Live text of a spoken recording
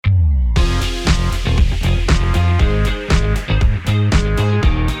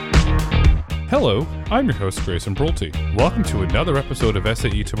Hello, I'm your host, Grayson Brulte. Welcome to another episode of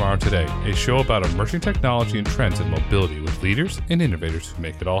SAE Tomorrow Today, a show about emerging technology and trends in mobility with leaders and innovators who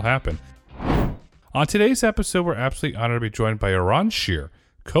make it all happen. On today's episode, we're absolutely honored to be joined by Eran Shir,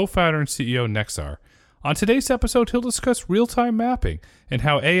 co-founder and CEO Nexar. On today's episode, he'll discuss real-time mapping and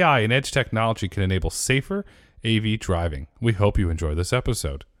how AI and edge technology can enable safer AV driving. We hope you enjoy this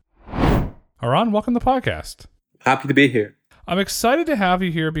episode. Eran, welcome to the podcast. Happy to be here. I'm excited to have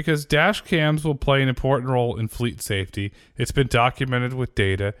you here because dash cams will play an important role in fleet safety. It's been documented with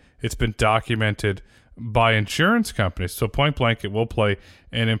data. It's been documented by insurance companies. So point blank, it will play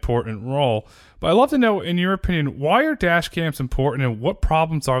an important role. But I'd love to know, in your opinion, why are dash cams important and what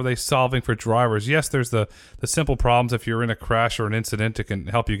problems are they solving for drivers? Yes, there's the simple problems if you're in a crash or an incident, it can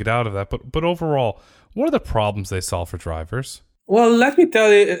help you get out of that. But overall, what are the problems they solve for drivers? Well, let me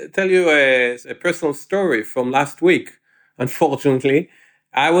tell you a personal story from last week. Unfortunately,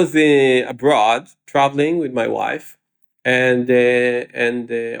 I was abroad traveling with my wife, and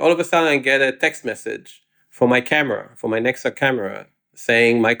all of a sudden I get a text message from my Nexar camera,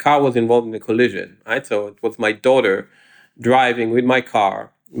 saying my car was involved in a collision. Right, so it was my daughter driving with my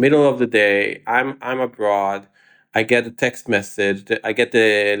car, middle of the day. I'm abroad. I get a text message. I get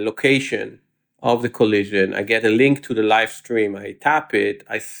the location of the collision. I get a link to the live stream. I tap it.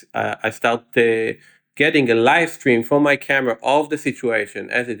 I start getting a live stream from my camera of the situation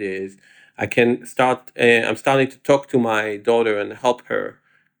as it is. I can start. I'm starting to talk to my daughter and help her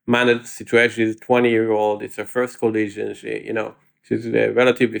manage the situation. She's a 20-year-old. It's her first collision. She's a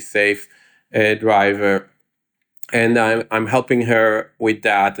relatively safe driver, and I'm helping her with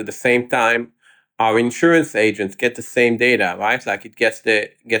that. At the same time, our insurance agents get the same data, right? Like it gets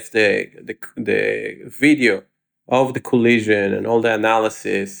the video of the collision and all the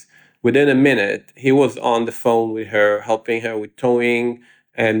analysis. Within a minute, he was on the phone with her, helping her with towing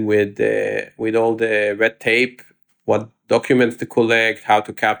and with all the red tape, what documents to collect, how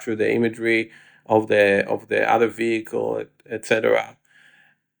to capture the imagery of the other vehicle, etc.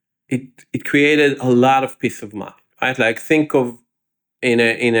 It created a lot of peace of mind, right? Like think of in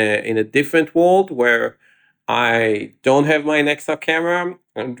a different world where I don't have my Nexar camera.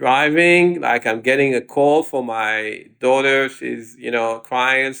 I'm driving, like I'm getting a call from my daughter. She's,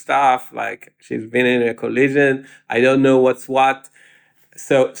 crying and stuff. Like she's been in a collision. I don't know what's what.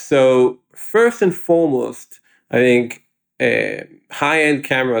 So first and foremost, I think high-end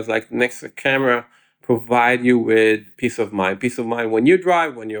cameras like Nexar camera provide you with peace of mind. Peace of mind when you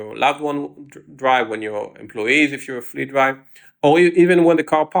drive, when your loved one drive, when your employees, if you're a fleet drive, or even when the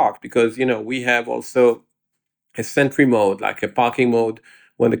car parks, because, we have also a sentry mode, like a parking mode.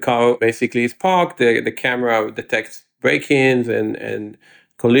 When the car basically is parked, the camera detects break-ins and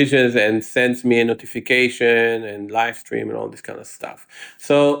collisions and sends me a notification and live stream and all this kind of stuff.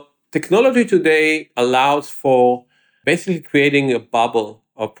 So technology today allows for basically creating a bubble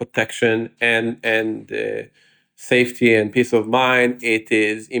of protection and safety and peace of mind. It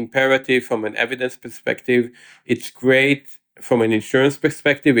is imperative from an evidence perspective. It's great from an insurance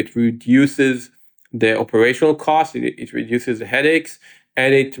perspective. It reduces the operational cost, it reduces the headaches,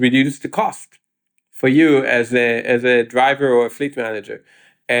 and it reduces the cost for you as a driver or a fleet manager.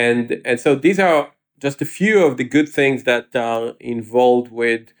 And so these are just a few of the good things that are involved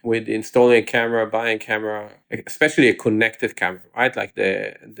with installing a camera, buying a camera, especially a connected camera, right? Like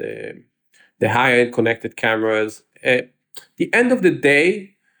the high-end connected cameras. At the end of the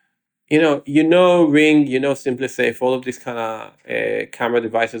day, Ring, SimpliSafe, all of these kind of camera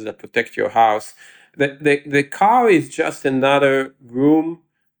devices that protect your house. The car is just another room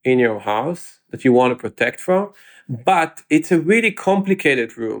in your house that you want to protect from, but it's a really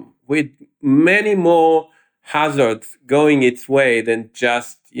complicated room with many more hazards going its way than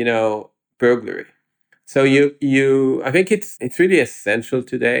just, burglary. So I think it's really essential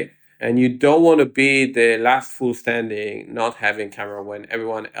today, and you don't want to be the last fool standing, not having camera when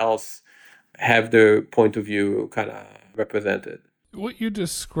everyone else have their point of view kind of represented. What you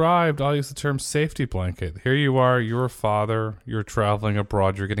described, I'll use the term safety blanket. Here you are, you're a father, you're traveling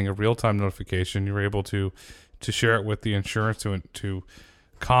abroad, you're getting a real-time notification, you're able to share it with the insurance to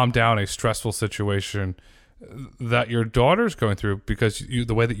calm down a stressful situation that your daughter's going through because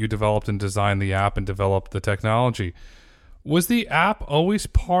the way that you developed and designed the app and developed the technology. Was the app always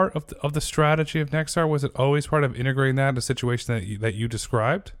part of the strategy of Nexar? Was it always part of integrating that in a situation that you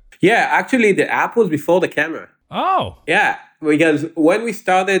described? Yeah, actually the app was before the camera. Oh. Yeah, because when we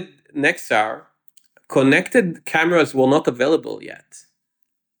started Nexar, connected cameras were not available yet.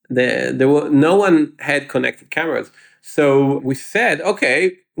 No one had connected cameras. So we said,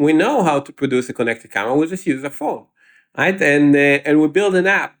 okay, we know how to produce a connected camera. We'll just use a phone, right? And we build an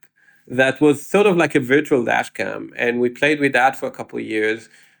app that was sort of like a virtual dash cam. And we played with that for a couple of years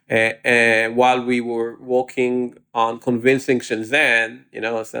while we were working on convincing Shenzhen,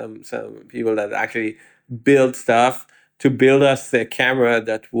 some people that actually build stuff to build us a camera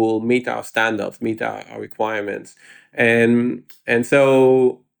that will meet our standards, meet our requirements. And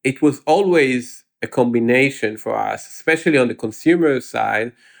so it was always a combination for us, especially on the consumer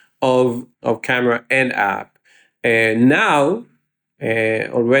side of camera and app. And now,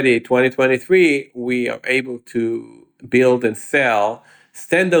 already 2023, we are able to build and sell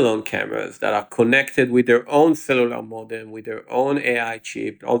standalone cameras that are connected with their own cellular modem, with their own AI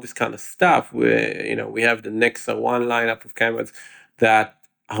chip, all this kind of stuff. We have the Nexa One lineup of cameras that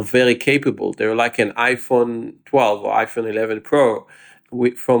are very capable. They're like an iPhone 12 or iPhone 11 Pro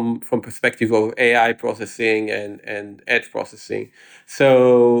from perspective of AI processing and edge processing.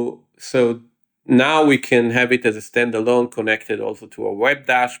 So now we can have it as a standalone, connected also to a web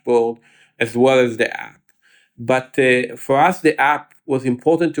dashboard as well as the app. But for us, the app was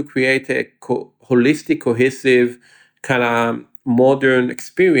important to create a holistic, cohesive, kind of modern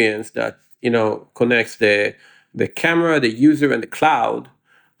experience that connects the camera, the user, and the cloud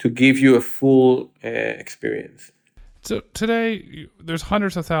to give you a full experience. So today, there's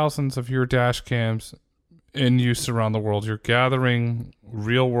hundreds of thousands of your dash cams in use around the world. You're gathering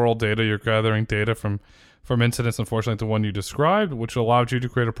real world data. You're gathering data from incidents, unfortunately, the one you described, which allowed you to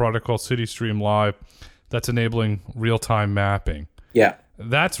create a product called CityStream Live that's enabling real-time mapping. Yeah.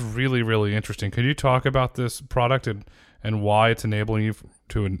 That's really, really interesting. Could you talk about this product and why it's enabling you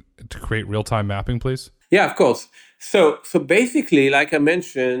to create real-time mapping, please? Yeah, of course. So basically, like I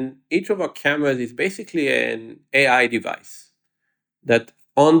mentioned, each of our cameras is basically an AI device that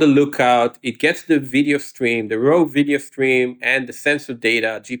on the lookout, it gets the video stream, the raw video stream, and the sensor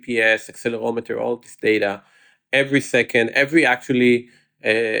data, GPS, accelerometer, all this data every second, every actually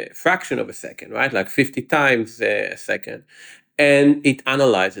fraction of a second, right? Like 50 times a second. And it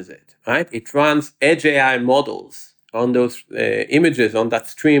analyzes it, right? It runs edge AI models on those images, on that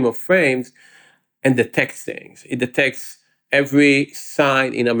stream of frames, and detects things. It detects every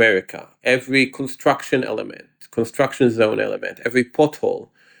sign in America, every construction element, construction zone element, every pothole,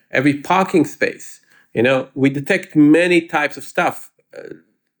 every parking space. We detect many types of stuff,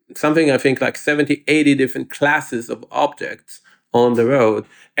 something I think like 70, 80 different classes of objects on the road,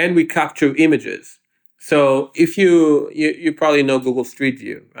 and we capture images. So if you probably know Google Street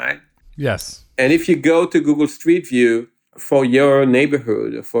View, right? Yes. And if you go to Google Street View for your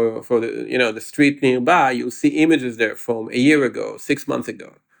neighborhood, for the the street nearby, you'll see images there from a year ago, 6 months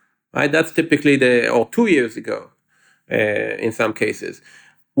ago, right? That's typically or 2 years ago, in some cases.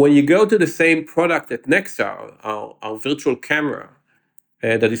 When you go to the same product at Nexa, our virtual camera,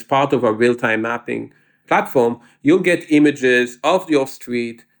 that is part of our real-time mapping platform, you'll get images of your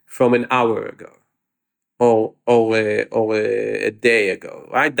street from an hour ago or a day ago,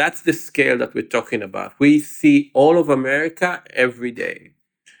 right? That's the scale that we're talking about. We see all of America every day.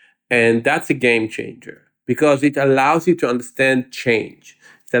 And that's a game changer because it allows you to understand change.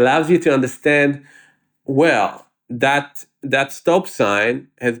 It allows you to understand, well, that stop sign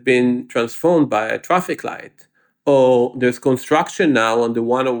has been transformed by a traffic light, or there's construction now on the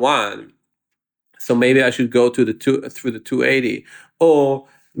 101, so maybe I should go to through the 280, or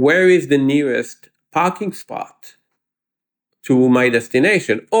where is the nearest parking spot to my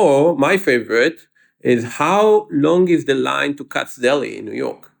destination? Or my favorite is, how long is the line to Katz Deli in New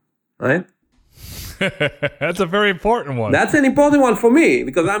York, right? That's a very important one. That's an important one for me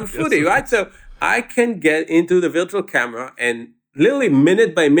because I'm a foodie, right? So I can get into the virtual camera and literally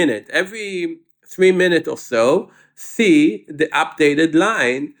minute by minute, every 3 minutes or so, see the updated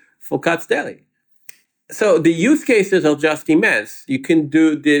line for Katz Deli. So the use cases are just immense. You can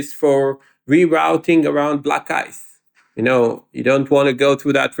do this for rerouting around black ice. You don't want to go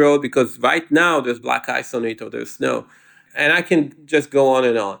through that road because right now there's black ice on it or there's snow. And I can just go on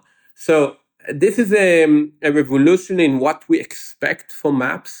and on. So this is a revolution in what we expect from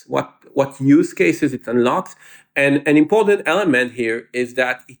maps, what use cases it unlocks. And an important element here is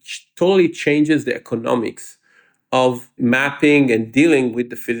that it totally changes the economics of mapping and dealing with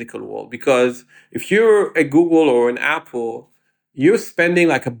the physical world. Because if you're a Google or an Apple, you're spending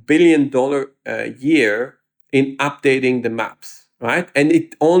like $1 billion a year in updating the maps, right? And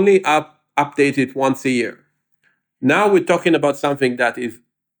it only updates it once a year. Now we're talking about something that is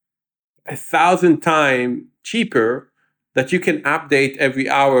 1,000 times cheaper, that you can update every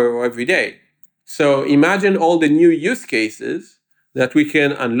hour or every day. So imagine all the new use cases that we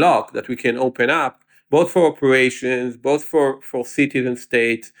can unlock, that we can open up, both for operations, both for cities and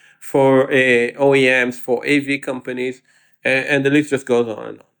states, for OEMs, for AV companies, and the list just goes on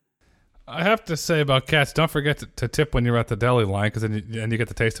and on. I have to say about cats, don't forget to tip when you're at the deli line, because then you get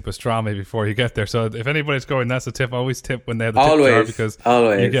the taste of pastrami before you get there. So if anybody's going, that's a tip. Always tip when they have the tip jar, because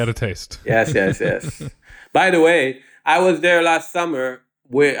you get a taste. Yes, yes, yes. By the way, I was there last summer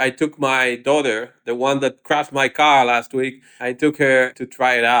where I took my daughter, the one that crashed my car last week. I took her to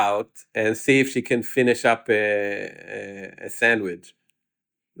try it out and see if she can finish up a sandwich.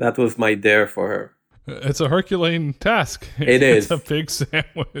 That was my dare for her. It's a Herculean task. It is. It's a big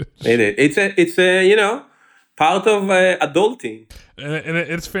sandwich. It is. It's a part of adulting. And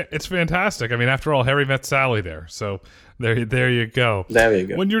it's fantastic. I mean, after all, Harry met Sally there. So there you go. There you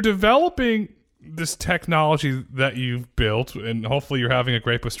go. When you're developing this technology that you've built, and hopefully you're having a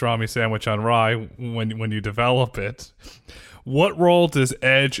great pastrami sandwich on rye when you develop it, what role does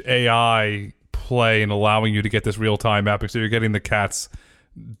Edge AI play in allowing you to get this real-time mapping, so you're getting the cat's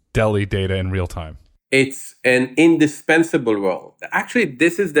deli data in real time? It's an indispensable role. Actually,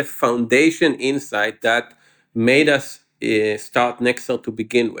 this is the foundation insight that made us start Nexer to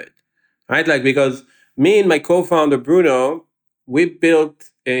begin with, right? Like, because me and my co-founder Bruno, we built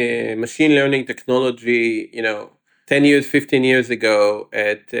a machine learning technology, 10 years, 15 years ago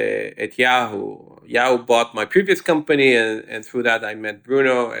at Yahoo. Yahoo bought my previous company, and through that I met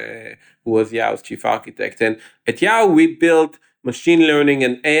Bruno, who was Yahoo's chief architect. And at Yahoo, we built machine learning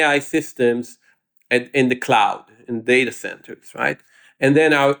and AI systems in the cloud, in data centers, right? And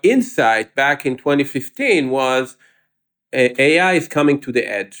then our insight back in 2015 was AI is coming to the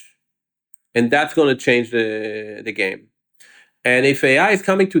edge, and that's going to change the game. And if AI is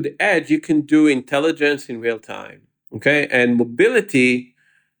coming to the edge, you can do intelligence in real time, okay? And mobility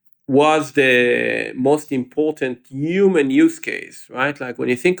was the most important human use case, right? Like when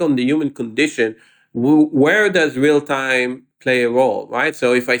you think on the human condition, where does real time play a role, right?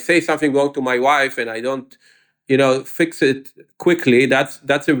 So if I say something wrong to my wife and I don't, fix it quickly,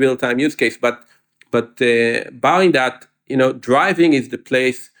 that's a real time use case. But barring that, driving is the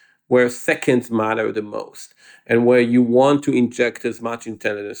place where seconds matter the most and where you want to inject as much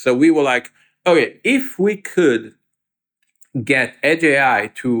intelligence. So we were like, okay, if we could get Edge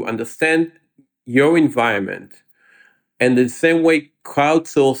AI to understand your environment and the same way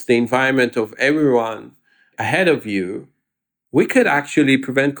crowdsource the environment of everyone ahead of you, we could actually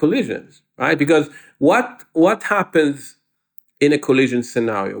prevent collisions, right? Because what happens in a collision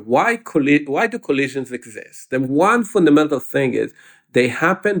scenario? Why do collisions exist? The one fundamental thing is they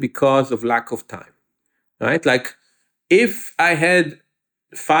happen because of lack of time, right? Like if I had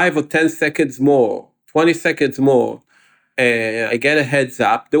 5 or 10 seconds more, 20 seconds more, I get a heads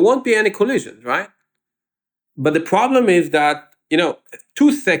up, there won't be any collisions, right? But the problem is that,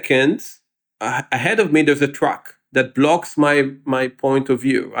 2 seconds ahead of me, there's a truck that blocks my point of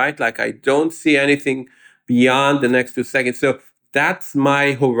view, right? Like I don't see anything beyond the next 2 seconds. So that's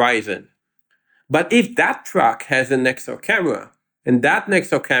my horizon. But if that truck has a Nexer camera and that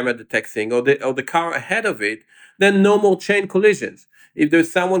Nexer camera detects things, or the car ahead of it, then no more chain collisions. If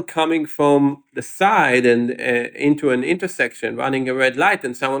there's someone coming from the side and into an intersection running a red light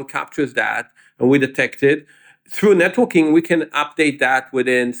and someone captures that and we detect it, through networking, we can update that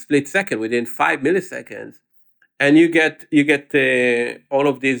within split second, within 5 milliseconds. And you get all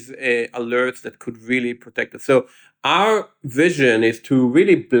of these alerts that could really protect us. So our vision is to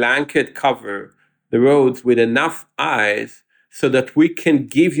really blanket cover the roads with enough eyes so that we can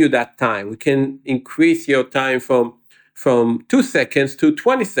give you that time. We can increase your time from 2 seconds to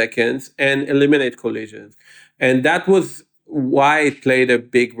 20 seconds and eliminate collisions. And that was why it played a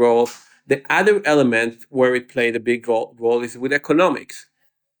big role. The other element where it played a big role is with economics.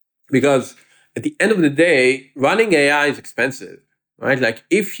 Because at the end of the day, running AI is expensive, right? Like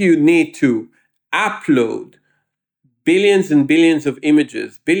if you need to upload billions and billions of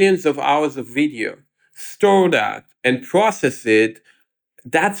images, billions of hours of video, store that and process it,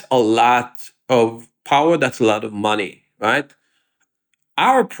 that's a lot of power, that's a lot of money, right?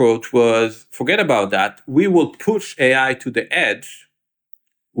 Our approach was, forget about that. We will push AI to the edge,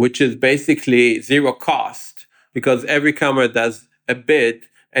 which is basically zero cost because every camera does a bit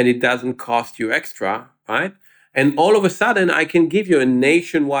and it doesn't cost you extra, right? And all of a sudden, I can give you a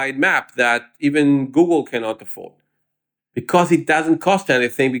nationwide map that even Google cannot afford because it doesn't cost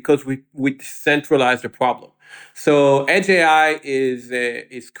anything because we centralize the problem. So Edge AI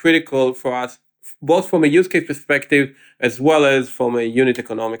is critical for us, both from a use case perspective as well as from a unit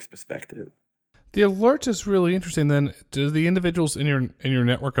economics perspective. The alert is really interesting. Then, do the individuals in your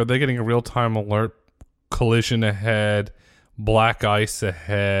network, are they getting a real time alert? Collision ahead, black ice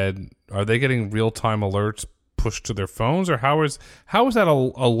ahead. Are they getting real time alerts pushed to their phones, or how is that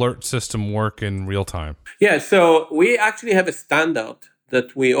alert system work in real time? Yeah, so we actually have a standard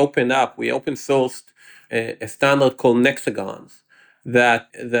that we opened up. We open sourced a standard called Nexagons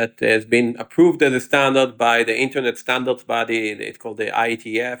that has been approved as a standard by the Internet Standards Body. It's called the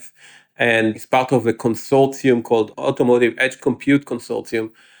IETF, and it's part of a consortium called Automotive Edge Compute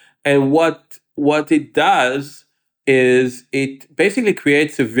Consortium. And what it does is it basically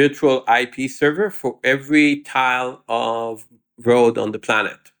creates a virtual IP server for every tile of road on the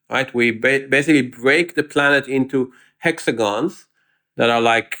planet, right? We basically break the planet into hexagons that are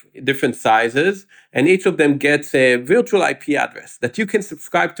like different sizes, and each of them gets a virtual IP address that you can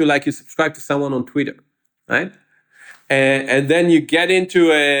subscribe to, like you subscribe to someone on Twitter, right? And then you get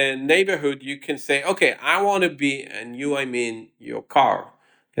into a neighborhood, you can say, okay, I want to be, and you, I mean your car,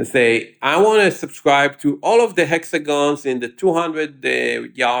 can say, I want to subscribe to all of the hexagons in the 200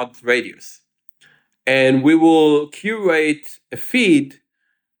 yards radius. And we will curate a feed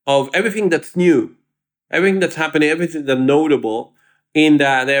of everything that's new, everything that's happening, everything that's notable in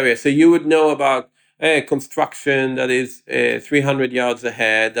that area. So you would know about construction that is 300 yards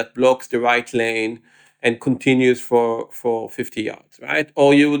ahead that blocks the right lane and continues for 50 yards, right?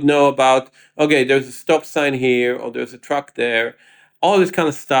 Or you would know about, okay, there's a stop sign here, or there's a truck there. All this kind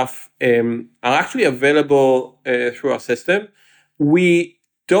of stuff are actually available through our system. We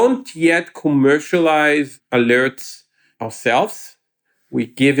don't yet commercialize alerts ourselves. We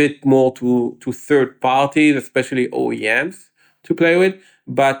give it more to third parties, especially OEMs, to play with.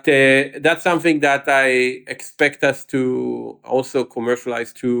 But that's something that I expect us to also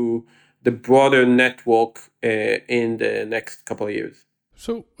commercialize to the broader network in the next couple of years.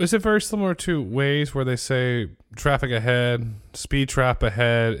 So is it very similar to Waze where they say traffic ahead, speed trap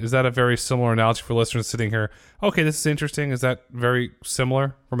ahead? Is that a very similar analogy for listeners sitting here? Okay, this is interesting. Is that very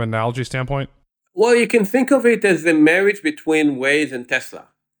similar from an analogy standpoint? Well, you can think of it as the marriage between Waze and Tesla,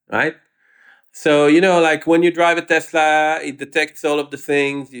 right? So, like when you drive a Tesla, it detects all of the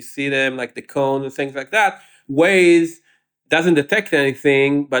things, you see them, like the cone and things like that. Waze doesn't detect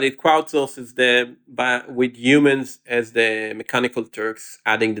anything, but it crowdsources them with humans as the mechanical Turks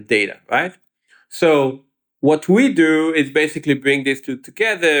adding the data, right? So what we do is basically bring these two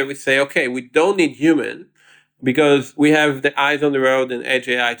together. We say, okay, we don't need human because we have the eyes on the road and Edge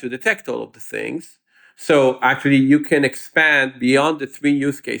AI to detect all of the things. So actually you can expand beyond the 3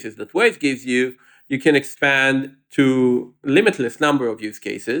 use cases that Waze gives you. You can expand to limitless number of use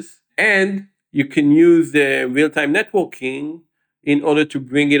cases, and you can use the real-time networking in order to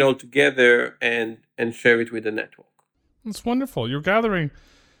bring it all together and share it with the network. That's wonderful. You're gathering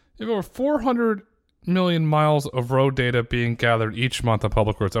over 400 million miles of road data being gathered each month on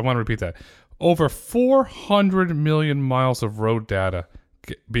public roads. I want to repeat that. Over 400 million miles of road data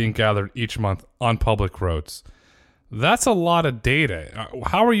being gathered each month on public roads. That's a lot of data.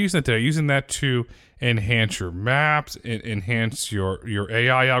 How are you using that data? Are you using that to enhance your maps, enhance your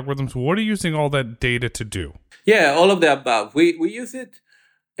AI algorithms? What are you using all that data to do? Yeah, all of the above. We use it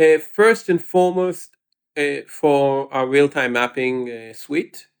first and foremost for our real-time mapping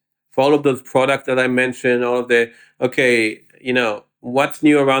suite. For all of those products that I mentioned, all of the, what's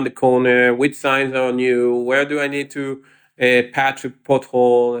new around the corner, which signs are new, where do I need to patch a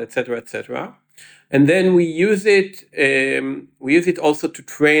pothole, etc., etc. And then we use it also to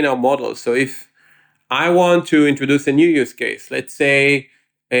train our models. So if I want to introduce a new use case, let's say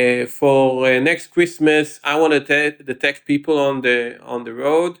for next Christmas, I want to detect people on the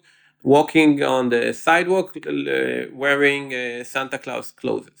road walking on the sidewalk wearing Santa Claus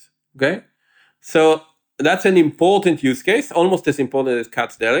clothes. Okay, so that's an important use case, almost as important as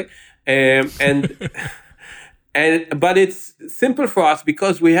Cat's Deli, but it's simple for us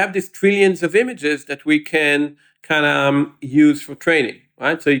because we have these trillions of images that we can kind of use for training,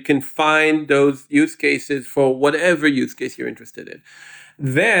 right? So you can find those use cases for whatever use case you're interested in.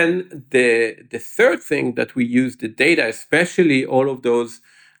 Then the third thing that we use the data, especially all of those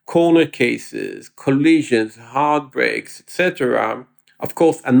corner cases, collisions, hard brakes, etc. Of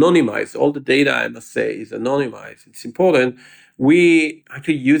course, anonymized. All the data, I must say, is anonymized. It's important. We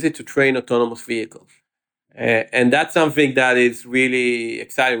actually use it to train autonomous vehicles. And that's something that is really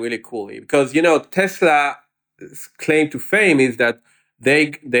exciting, really cool. Because, Tesla's claim to fame is that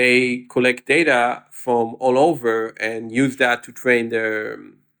they collect data from all over and use that to train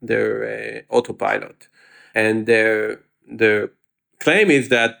their autopilot. And their claim is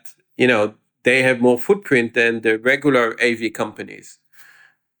that, they have more footprint than the regular AV companies.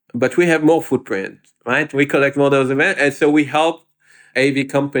 But we have more footprint, right? We collect more of those events. And so we help AV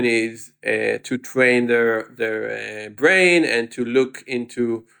companies to train their brain and to look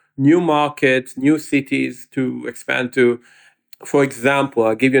into new markets, new cities to expand to. For example,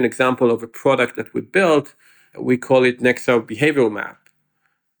 I'll give you an example of a product that we built. We call it Nexar Behavioral Map.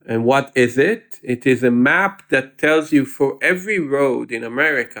 And what is it? It is a map that tells you for every road in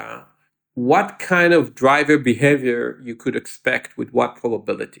America what kind of driver behavior you could expect with what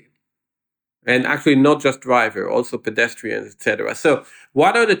probability. And actually not just driver, also pedestrians, etc. So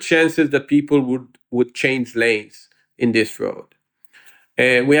what are the chances that people would change lanes in this road?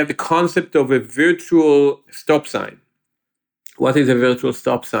 We have the concept of a virtual stop sign. What is a virtual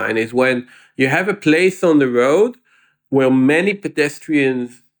stop sign? Is when you have a place on the road where many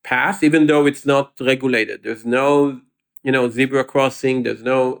pedestrians pass, even though it's not regulated. There's no, zebra crossing.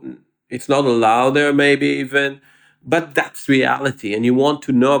 It's not allowed there, maybe even. But that's reality. And you want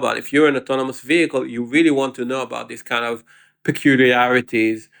to know about, if you're an autonomous vehicle, you really want to know about these kind of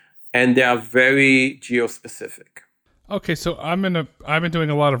peculiarities. And they are very geospecific. Okay, so I've been doing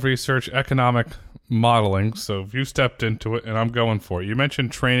a lot of research, economic modeling. So you stepped into it, and I'm going for it. You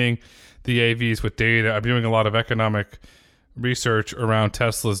mentioned training the AVs with data. I'm doing a lot of economic research around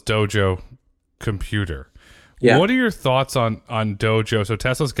Tesla's Dojo computer. Yeah. What are your thoughts on Dojo? So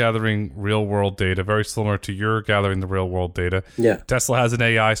Tesla's gathering real world data, very similar to your gathering the real world data. Yeah. Tesla has an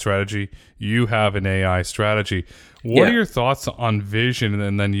AI strategy. You have an AI strategy. What are your thoughts on vision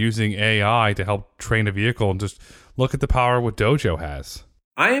and then using AI to help train a vehicle and just look at the power what Dojo has?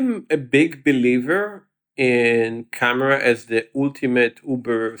 I'm a big believer in camera as the ultimate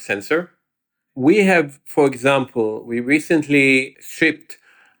Uber sensor. We have, for example, we recently shipped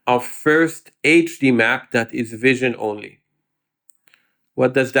our first HD map that is vision only.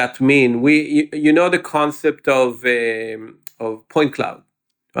 What does that mean? You know the concept of point cloud,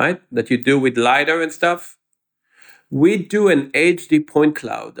 right? That you do with LiDAR and stuff. We do an HD point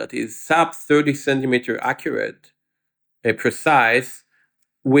cloud that is sub 30 centimeter accurate, precise,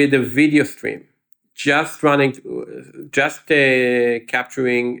 with a video stream, just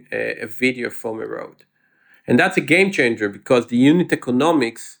capturing a video from a road. And that's a game changer because the unit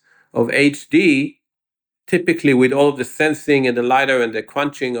economics of HD, typically with all of the sensing and the LiDAR and the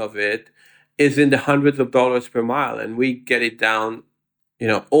crunching of it, is in the hundreds of dollars per mile. And we get it down,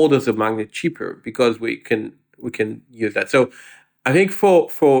 orders of magnitude cheaper because we can use that. So I think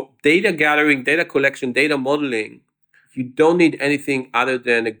for data gathering, data collection, data modeling, you don't need anything other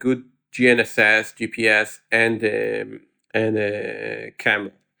than a good GNSS, GPS, and a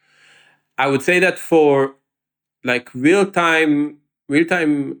camera. I would say that for like real-time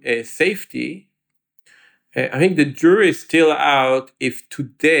safety, I think the jury is still out if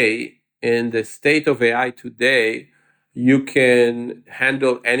today, in the state of AI today, you can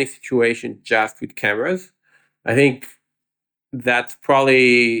handle any situation just with cameras. I think that's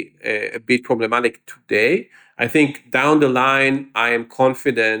probably a bit problematic today. I think down the line, I am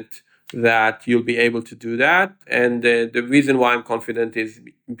confident that you'll be able to do that. And the reason why I'm confident is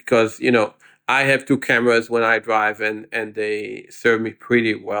because, I have two cameras when I drive and they serve me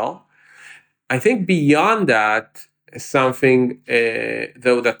pretty well. I think beyond that, something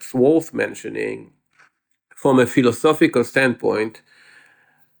though that's worth mentioning from a philosophical standpoint,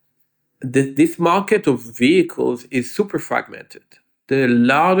 this market of vehicles is super fragmented. The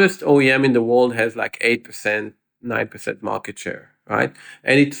largest OEM in the world has like 8%, 9% market share, right?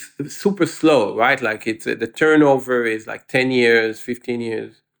 And it's super slow, right? Like the turnover is like 10 years, 15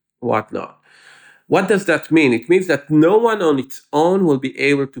 years, whatnot. What does that mean? It means that no one on its own will be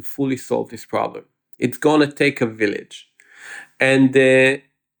able to fully solve this problem. It's going to take a village. And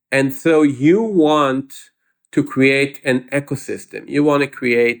so you want to create an ecosystem. You want to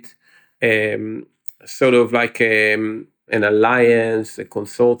create sort of like an alliance, a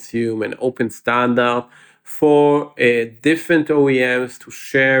consortium, an open standard for different OEMs to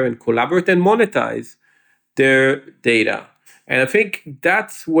share and collaborate and monetize their data. And I think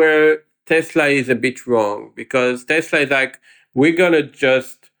that's where Tesla is a bit wrong, because Tesla is like, we're going to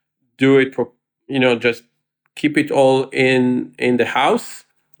just do it for, just keep it all in the house.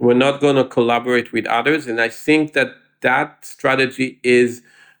 We're not going to collaborate with others. And I think that strategy is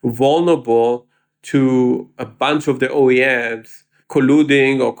vulnerable to a bunch of the OEMs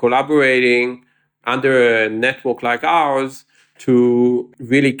colluding or collaborating under a network like ours to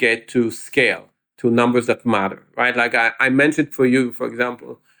really get to scale, to numbers that matter, right? Like I mentioned for you, for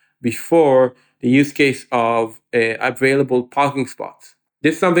example, before, the use case of available parking spots.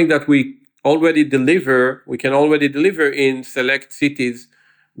 This is something that we can already deliver in select cities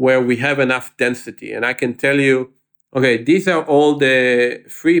where we have enough density. And I can tell you, okay, these are all the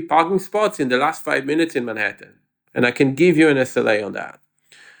free parking spots in the last 5 minutes in Manhattan. And I can give you an SLA on that.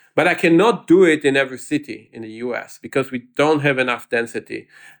 But I cannot do it in every city in the US because we don't have enough density.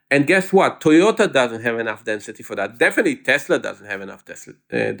 And guess what? Toyota doesn't have enough density for that. Definitely Tesla doesn't have enough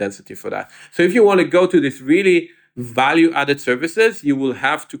density for that. So if you want to go to this really value added services, you will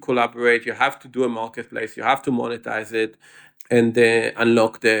have to collaborate. You have to do a marketplace. You have to monetize it and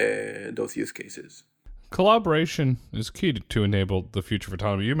unlock those use cases. Collaboration is key to enable the future of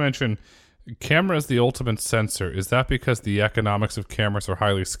autonomy. You mentioned camera is the ultimate sensor. Is that because the economics of cameras are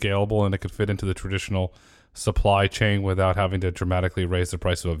highly scalable and it could fit into the traditional supply chain without having to dramatically raise the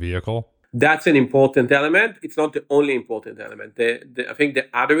price of a vehicle? That's an important element. It's not the only important element. I think the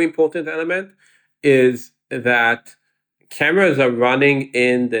other important element is that cameras are running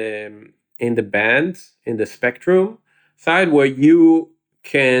in the bands, in the spectrum side, where you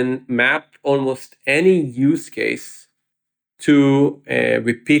can map almost any use case to a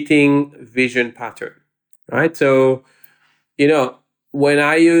repeating vision pattern, right? So, when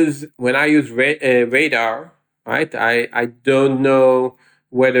I use radar, right, I don't know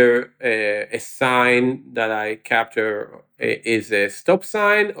whether a sign that I capture is a stop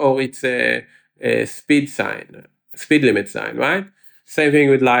sign or it's a speed limit sign, right? Same thing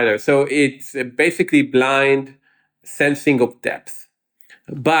with LiDAR. So it's basically blind sensing of depth.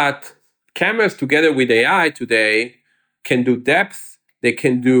 But cameras together with AI today can do depth, they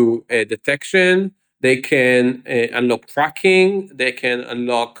can do detection, they can unlock tracking, they can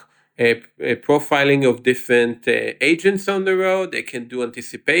unlock a profiling of different agents on the road, they can do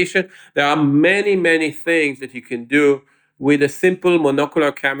anticipation. There are many, many things that you can do with a simple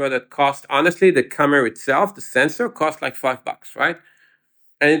monocular camera that costs, honestly, the camera itself, the sensor costs like $5, right?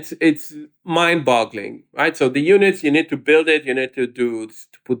 And it's mind-boggling, right? So the units, you need to build it, you need to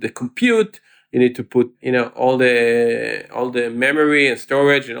put the compute, you need to put all the memory and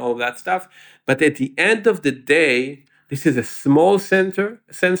storage and all of that stuff. But at the end of the day, this is a small sensor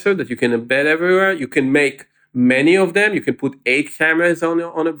that you can embed everywhere. You can make many of them. You can put 8 cameras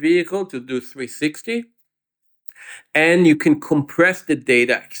on a vehicle to do 360, and you can compress the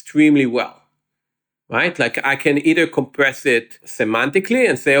data extremely well. Right? Like I can either compress it semantically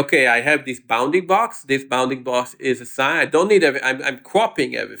and say, okay, I have this bounding box. This bounding box is a sign. I don't need I'm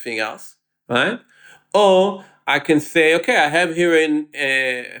cropping everything else, right? Or I can say, okay, I have here in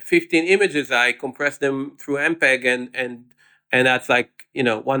 15 images. I compress them through MPEG and that's like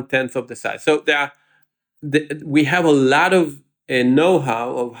 1/10 of the size. So we have a lot of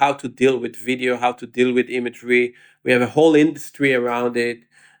know-how of how to deal with video, how to deal with imagery. We have a whole industry around it.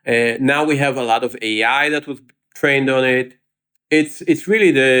 Now we have a lot of AI that was trained on it. It's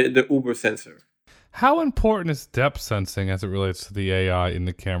really the Uber sensor. How important is depth sensing as it relates to the AI in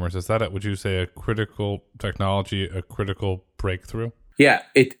the cameras? Is that, would you say, a critical technology, a critical breakthrough? Yeah,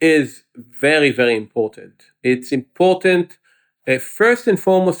 it is very, very important. It's important first and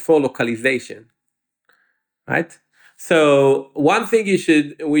foremost for localization, right? So one thing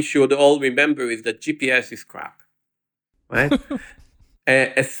we should all remember is that GPS is crap, right?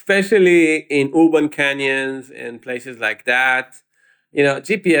 Especially in urban canyons and places like that,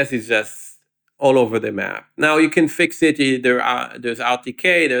 GPS is just all over the map. Now you can fix it. There's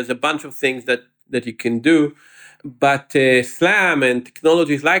RTK. There's a bunch of things that you can do, but SLAM and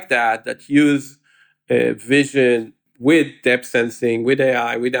technologies like that use vision with depth sensing, with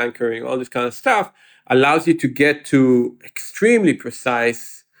AI, with anchoring, all this kind of stuff, allows you to get to extremely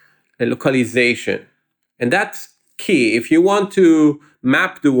precise localization, and that's key. If you want to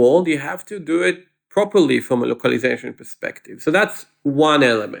map the world, you have to do it properly from a localization perspective. So that's one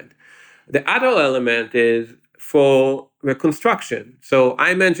element. The other element is for reconstruction. So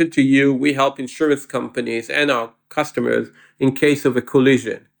I mentioned to you, we help insurance companies and our customers in case of a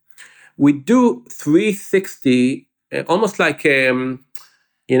collision. We do 360, almost like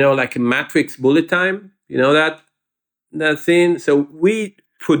like a matrix bullet time. That scene. So we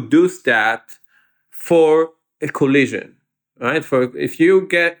produce that for a collision, right? For if you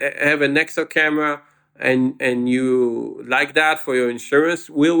have a Nexo camera and you like that for your insurance,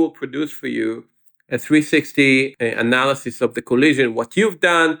 we will produce for you a 360 analysis of the collision, what you've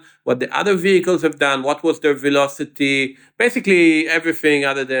done, what the other vehicles have done, what was their velocity, basically everything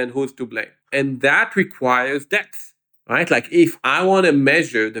other than who's to blame. And that requires depth, right? Like if I want to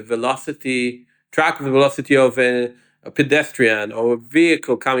measure the velocity, track the velocity of a pedestrian or a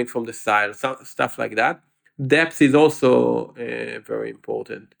vehicle coming from the side, stuff like that, depth is also very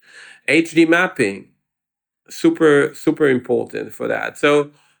important. HD mapping, super, super important for that.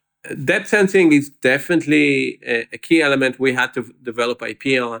 So depth sensing is definitely a key element we had to develop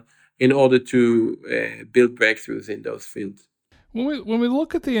IP on in order to build breakthroughs in those fields. When we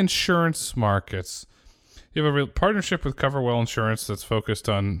look at the insurance markets, you have a real partnership with CoverWell Insurance that's focused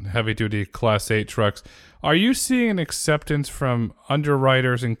on heavy-duty Class 8 trucks. Are you seeing an acceptance from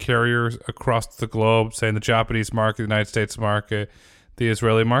underwriters and carriers across the globe, say in the Japanese market, the United States market, the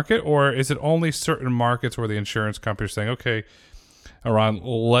Israeli market, or is it only certain markets where the insurance companies are saying, okay, Eran,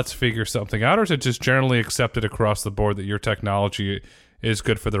 let's figure something out, or is it just generally accepted across the board that your technology is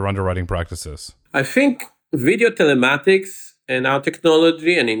good for their underwriting practices? I think video telematics and our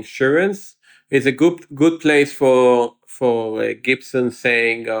technology and insurance is a good place for Gibson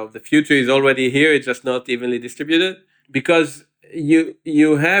saying the future is already here, it's just not evenly distributed, because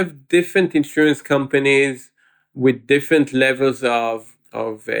you have different insurance companies with different levels of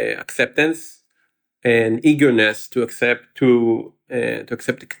acceptance and eagerness to accept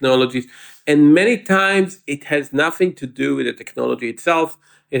technologies, and many times it has nothing to do with the technology itself.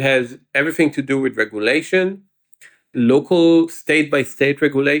 It has everything to do with regulation, local state by state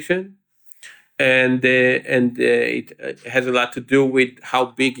regulation, and it has a lot to do with how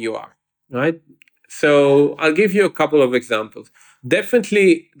big you are, right? So I'll give you a couple of examples.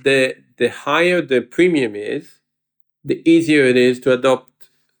 Definitely, the higher the premium is, the easier it is to adopt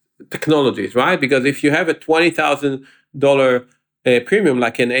technologies, right? Because if you have a $20,000 premium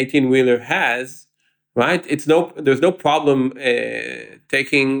like an 18-wheeler has, right? There's no problem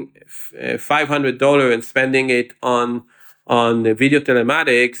taking $500 and spending it on video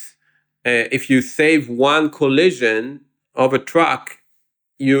telematics. If you save one collision of a truck,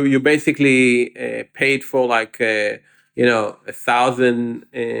 you basically paid for like 1,000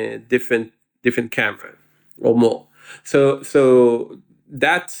 different cameras or more. So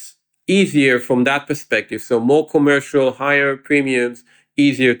that's easier from that perspective. So more commercial, higher premiums,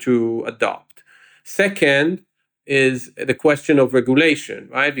 easier to adopt. Second is the question of regulation,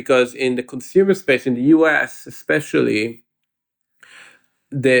 right? Because in the consumer space, in the US especially,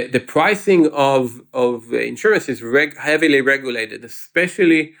 the pricing of insurance is heavily regulated,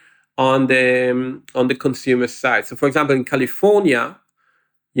 especially on the consumer side. So, for example, in California,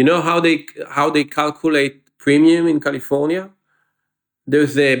 you know how they calculate premium in California?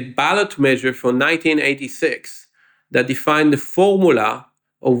 There's a ballot measure from 1986 that defined the formula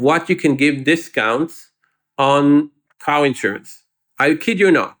of what you can give discounts on car insurance. I kid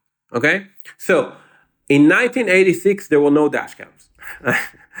you not. Okay, so in 1986 there were no dash cams.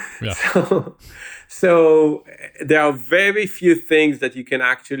 Yeah. So there are very few things that you can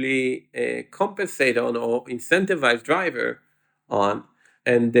actually compensate on or incentivize driver on,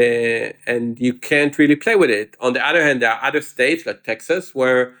 and you can't really play with it. On the other hand, there are other states like Texas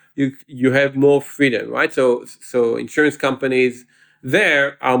where you have more freedom, right? So insurance companies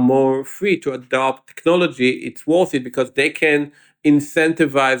there are more free to adopt technology. It's worth it because they can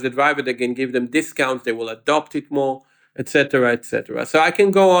incentivize the driver. They can give them discounts. They will adopt it more, etc., etc. So I can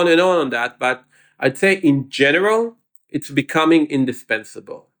go on and on that, but I'd say in general, it's becoming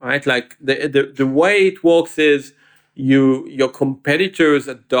indispensable, right? Like the way it works is your competitors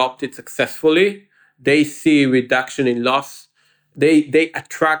adopt it successfully. They see reduction in loss. They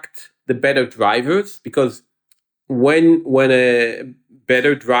attract the better drivers because when a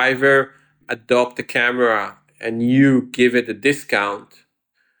better driver adopt the camera and you give it a discount,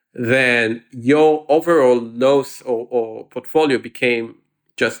 then your overall loss or portfolio became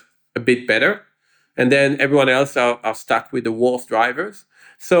just a bit better. And then everyone else are stuck with the worst drivers.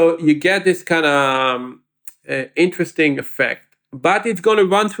 So you get this kind of interesting effect, but it's going to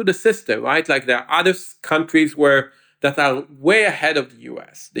run through the system, right? Like there are other countries that are way ahead of the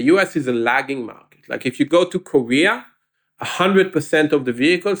US. The US is a lagging market. Like if you go to Korea, 100% of the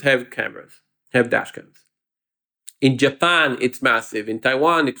vehicles have cameras, have dash cams. In Japan, it's massive. In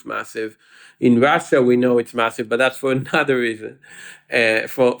Taiwan, it's massive. In Russia, we know it's massive, but that's for another reason,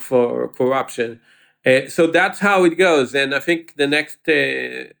 for corruption. So that's how it goes. And I think the next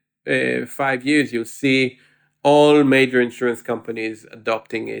 5 years, you'll see all major insurance companies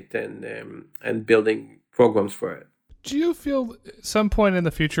adopting it and building programs for it. Do you feel some point in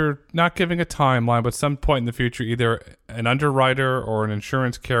the future, not giving a timeline, but some point in the future, either an underwriter or an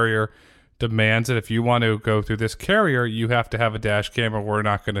insurance carrier demands that if you want to go through this carrier, you have to have a dash cam or we're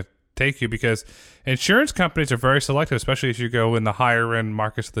not going to take you? Because insurance companies are very selective, especially as you go in the higher end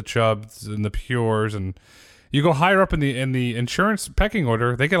markets, the Chubbs and the Pures, and you go higher up in the insurance pecking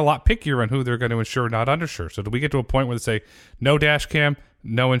order, they get a lot pickier on who they're going to insure, not undersure. So do we get to a point where they say no dash cam,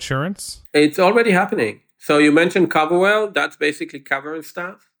 no insurance? It's already happening. So you mentioned CoverWell. That's basically cover and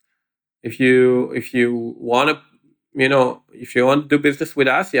staff. If you want to, if you want to do business with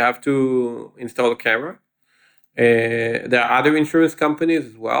us, you have to install a camera. There are other insurance companies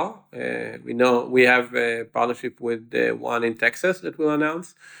as well. We know we have a partnership with one in Texas that we'll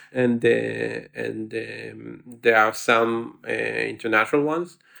announce, and there are some international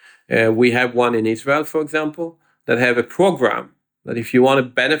ones. We have one in Israel, for example, that have a program But if you want the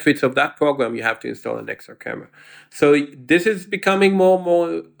benefits of that program, you have to install an extra camera. So this is becoming more and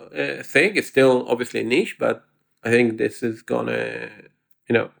more thing. It's still obviously niche, but I think this is gonna,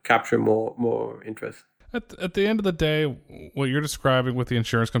 capture more interest. At the end of the day, what you're describing with the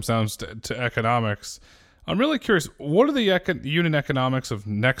insurance comes down to economics. I'm really curious, what are the unit economics of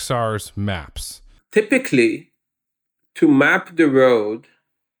Nexar's maps? Typically, to map the road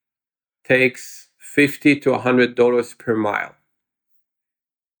takes $50 to $100 per mile.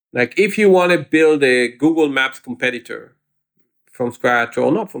 Like if you want to build a Google Maps competitor from scratch or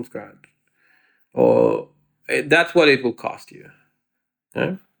not from scratch, or that's what it will cost you.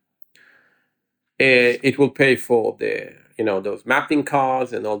 Right? It will pay for the those mapping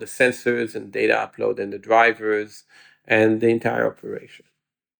cars and all the sensors and data upload and the drivers and the entire operation.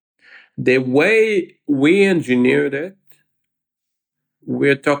 The way we engineered it,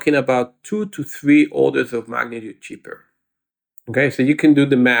 we're talking about 2 to 3 orders of magnitude cheaper. Okay, so you can do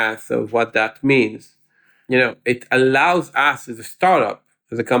the math of what that means. It allows us as a startup,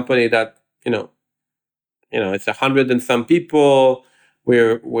 as a company that it's 100 and some people.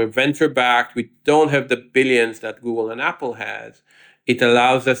 We're venture backed. We don't have the billions that Google and Apple has. It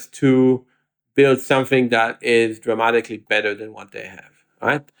allows us to build something that is dramatically better than what they have.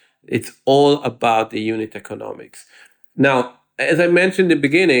 Right? It's all about the unit economics. Now, as I mentioned in the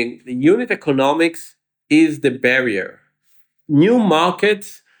beginning, the unit economics is the barrier. New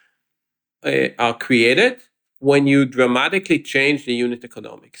markets are created when you dramatically change the unit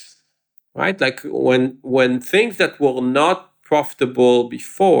economics, right? Like when things that were not profitable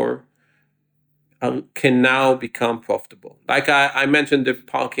before can now become profitable. Like I mentioned the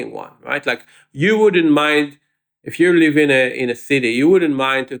parking one, right? Like you wouldn't mind if you live in a city, you wouldn't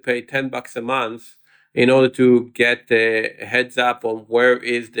mind to pay $10 a month in order to get a heads up on where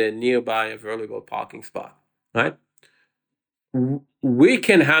is the nearby available parking spot, right? We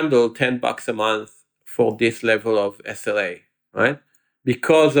can handle $10 a month for this level of SLA, right?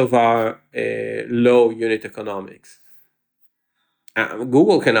 Because of our low unit economics.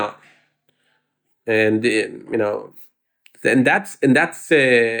 Google cannot, and and that's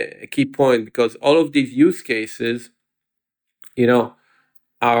a key point, because all of these use cases,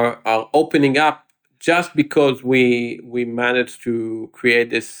 are opening up just because we managed to create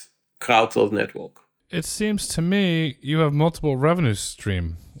this crowdsourced network. It seems to me you have multiple revenue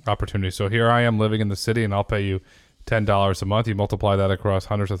stream opportunities. So here I am living in the city, and I'll pay you $10 a month. You multiply that across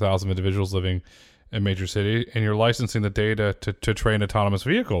hundreds of thousands of individuals living in a major city, and you're licensing the data to train autonomous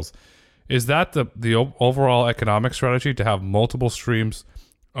vehicles. Is that the overall economic strategy, to have multiple streams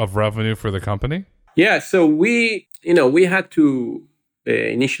of revenue for the company? Yeah. So we had to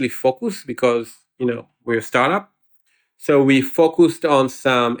initially focus because we're a startup. So we focused on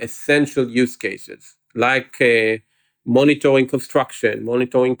some essential use cases like monitoring construction,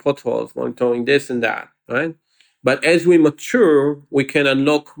 monitoring potholes, monitoring this and that, right? But as we mature, we can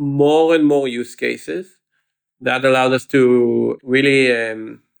unlock more and more use cases that allowed us to really,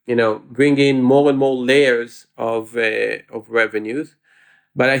 bring in more and more layers of revenues.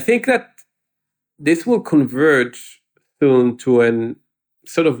 But I think that this will converge soon to an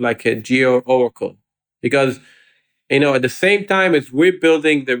sort of like a geo oracle, because at the same time as we're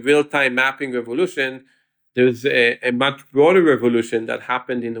building the real-time mapping revolution, there's a much broader revolution that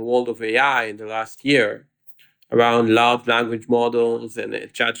happened in the world of AI in the last year around large language models and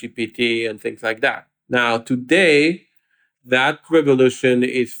ChatGPT and things like that. Now, today, that revolution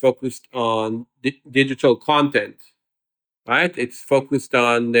is focused on digital content, right? It's focused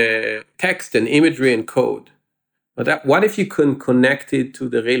on text and imagery and code. But what if you can connect it to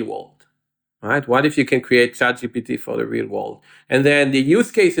the real world? Right? What if you can create ChatGPT for the real world? And then the use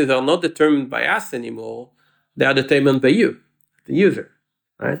cases are not determined by us anymore. They are determined by you, the user,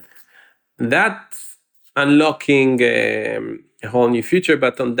 right? That's unlocking a whole new future.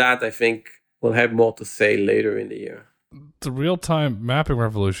 But on that, I think we'll have more to say later in the year. The real-time mapping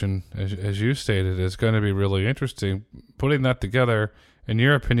revolution, as you stated, is going to be really interesting. Putting that together, in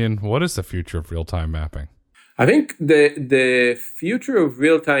your opinion, what is the future of real-time mapping? I think the future of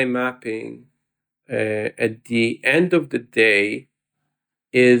real-time mapping at the end of the day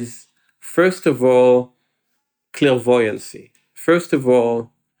is, first of all, clairvoyancy. First of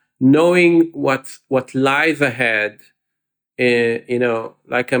all, knowing what lies ahead,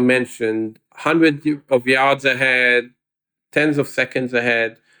 like I mentioned, hundreds of yards ahead, tens of seconds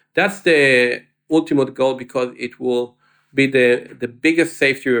ahead. That's the ultimate goal, because it will be the biggest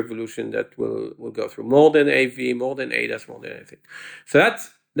safety revolution that will go through, more than AV, more than ADAS, more than anything. So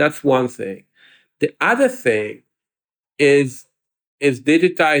that's one thing. The other thing is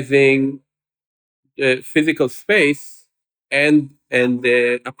digitizing the physical space and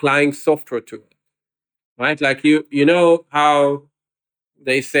applying software to it, right? Like you know how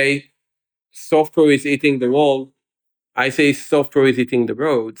they say software is eating the world. I say software is eating the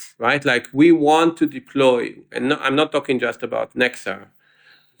roads, right? Like we want to deploy, and I'm not talking just about Nexar,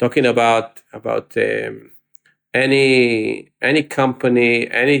 talking about any company,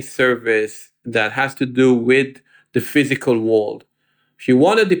 any service that has to do with the physical world. If you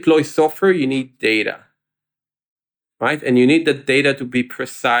want to deploy software, you need data, right? And you need the data to be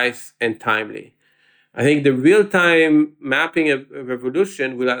precise and timely. I think the real-time mapping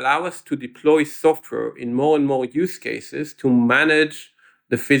revolution will allow us to deploy software in more and more use cases to manage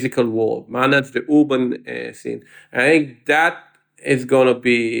the physical world, manage the urban scene. I think that is going to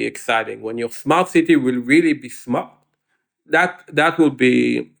be exciting. When your smart city will really be smart, that will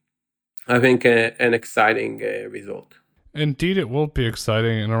be, I think, an exciting result. Indeed, it will be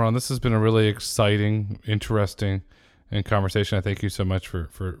exciting. And Eran, this has been a really exciting, interesting, and conversation. I thank you so much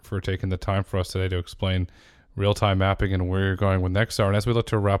for taking the time for us today to explain real-time mapping and where you're going with Nexar. And as we look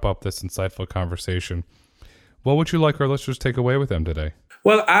to wrap up this insightful conversation, what would you like our listeners to take away with them today?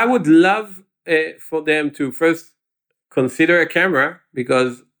 Well, I would love for them to first consider a camera,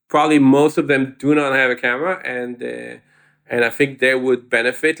 because probably most of them do not have a camera, and I think they would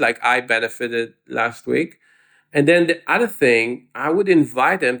benefit, like I benefited last week. And then the other thing, I would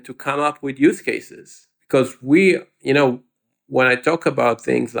invite them to come up with use cases, because when I talk about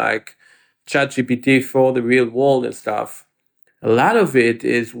things like ChatGPT for the real world and stuff, a lot of it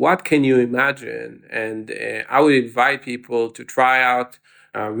is what can you imagine? And I would invite people to try out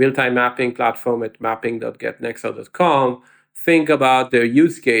a real-time mapping platform at mapping.getnexar.com. Think about their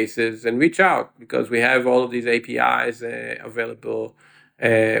use cases and reach out, because we have all of these APIs available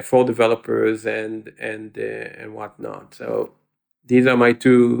for developers and whatnot. So these are my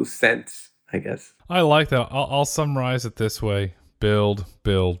 2 cents, I guess. I like that. I'll summarize it this way: build,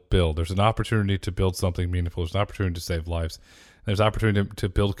 build, build. There's an opportunity to build something meaningful. There's an opportunity to save lives. There's an opportunity to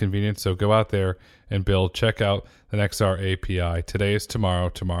build convenience. So go out there and build. Check out the Nexar API. Today is tomorrow.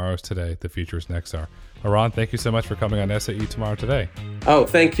 Tomorrow is today. The future is Nexar. Eran, thank you so much for coming on SAE Tomorrow Today. Oh,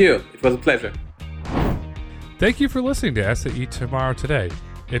 thank you. It was a pleasure. Thank you for listening to SAE Tomorrow Today.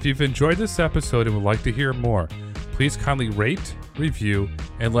 If you've enjoyed this episode and would like to hear more, please kindly rate, review,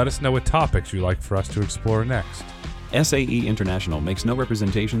 and let us know what topics you'd like for us to explore next. SAE International makes no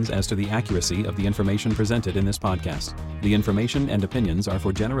representations as to the accuracy of the information presented in this podcast. The information and opinions are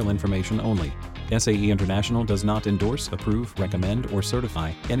for general information only. SAE International does not endorse, approve, recommend, or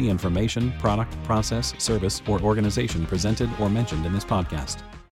certify any information, product, process, service, or organization presented or mentioned in this podcast.